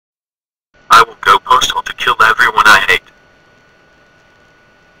I will go Postal to kill everyone I hate.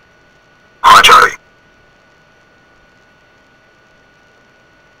 Hi, Charlie.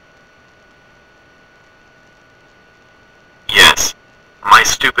 Yes. My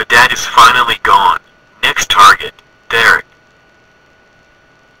stupid dad is finally gone. Next target, Derek.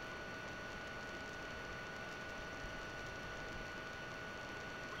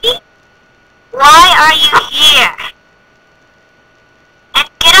 Why are you here? And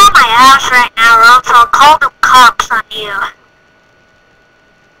get out of my house right now or else I'll call the cops on you.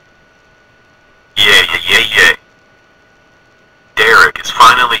 Yeah. Derek is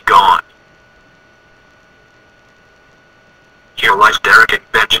finally gone. Here lies Derek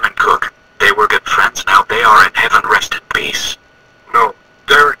and Benjamin Cook. They were good friends, now they are in heaven, rest in peace. No,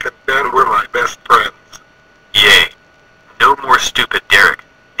 Derek and Ben were my best friends. Yay. No more stupid Derek.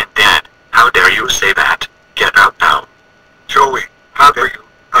 And Dad, How dare you say that? Get out now. Joey, how dare you?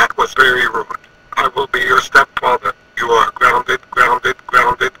 That was very rude. I will be your stepfather. You are grounded.